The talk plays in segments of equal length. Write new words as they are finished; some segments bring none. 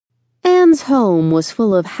Anne's home was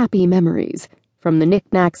full of happy memories, from the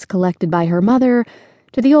knickknacks collected by her mother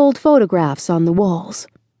to the old photographs on the walls.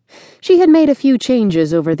 She had made a few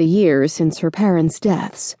changes over the years since her parents'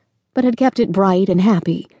 deaths, but had kept it bright and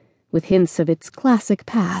happy, with hints of its classic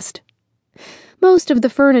past. Most of the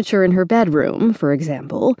furniture in her bedroom, for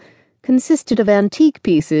example, consisted of antique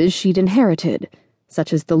pieces she'd inherited,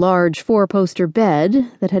 such as the large four-poster bed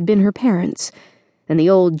that had been her parents', and the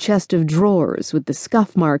old chest of drawers with the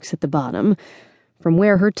scuff marks at the bottom, from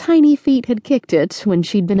where her tiny feet had kicked it when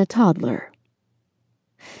she'd been a toddler.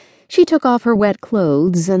 She took off her wet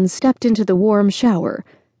clothes and stepped into the warm shower,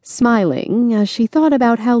 smiling as she thought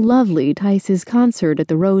about how lovely Tice's concert at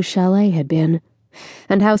the Rose Chalet had been,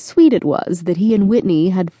 and how sweet it was that he and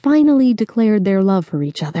Whitney had finally declared their love for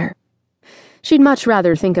each other. She'd much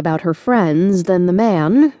rather think about her friends than the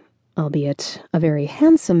man, albeit a very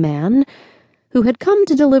handsome man, who had come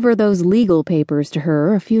to deliver those legal papers to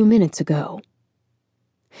her a few minutes ago.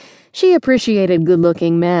 She appreciated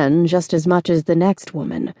good-looking men just as much as the next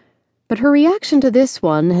woman, but her reaction to this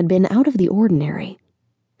one had been out of the ordinary.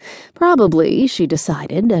 Probably, she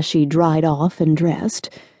decided as she dried off and dressed,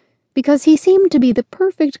 because he seemed to be the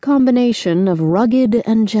perfect combination of rugged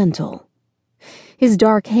and gentle. His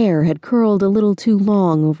dark hair had curled a little too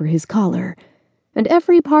long over his collar, and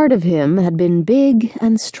every part of him had been big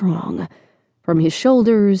and strong, from his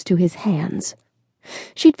shoulders to his hands.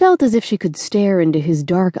 She'd felt as if she could stare into his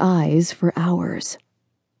dark eyes for hours.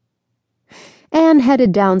 Anne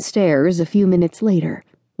headed downstairs a few minutes later,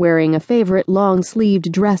 wearing a favorite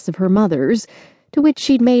long-sleeved dress of her mother's, to which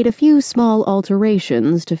she'd made a few small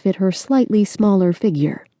alterations to fit her slightly smaller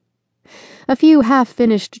figure. A few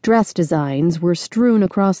half-finished dress designs were strewn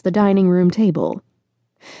across the dining room table.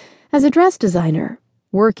 As a dress designer,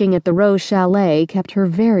 working at the Rose Chalet kept her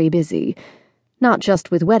very busy, not just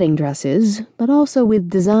with wedding dresses, but also with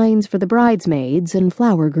designs for the bridesmaids and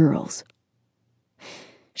flower girls.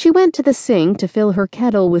 She went to the sink to fill her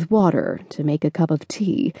kettle with water to make a cup of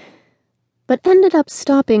tea, but ended up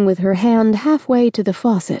stopping with her hand halfway to the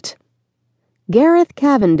faucet. Gareth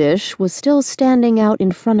Cavendish was still standing out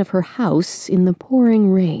in front of her house in the pouring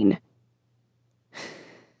rain.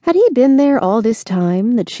 Had he been there all this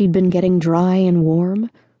time that she'd been getting dry and warm?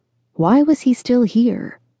 Why was he still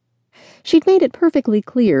here? She'd made it perfectly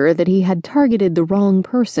clear that he had targeted the wrong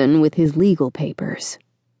person with his legal papers.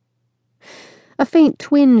 A faint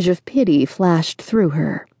twinge of pity flashed through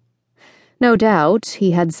her. No doubt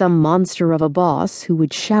he had some monster of a boss who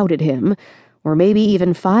would shout at him, or maybe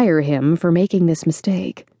even fire him for making this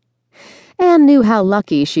mistake. Anne knew how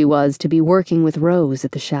lucky she was to be working with Rose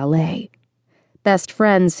at the chalet. Best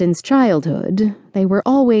friends since childhood, they were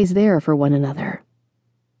always there for one another.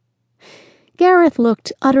 Gareth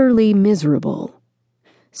looked utterly miserable.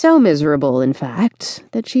 So miserable, in fact,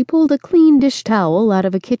 that she pulled a clean dish towel out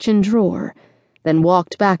of a kitchen drawer, then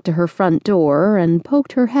walked back to her front door and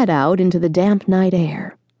poked her head out into the damp night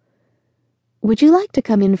air. "Would you like to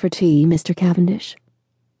come in for tea, Mr. Cavendish?"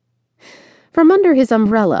 From under his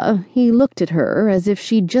umbrella, he looked at her as if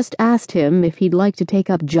she'd just asked him if he'd like to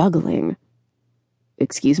take up juggling.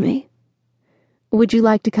 "Excuse me?" "Would you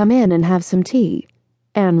like to come in and have some tea?"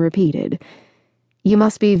 Anne repeated. "You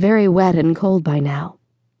must be very wet and cold by now."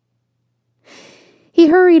 He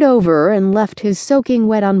hurried over and left his soaking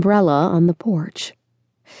wet umbrella on the porch.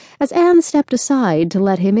 As Anne stepped aside to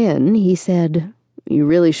let him in, he said, "You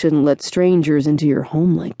really shouldn't let strangers into your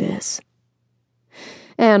home like this."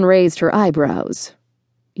 Anne raised her eyebrows.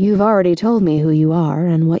 "You've already told me who you are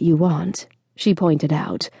and what you want," she pointed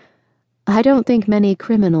out. "I don't think many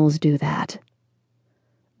criminals do that."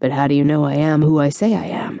 "But how do you know I am who I say I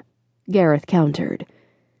am?" Gareth countered.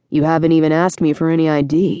 "You haven't even asked me for any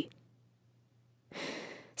ID."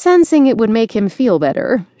 Sensing it would make him feel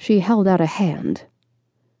better, she held out a hand.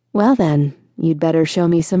 "Well then, you'd better show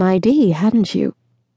me some ID, hadn't you?"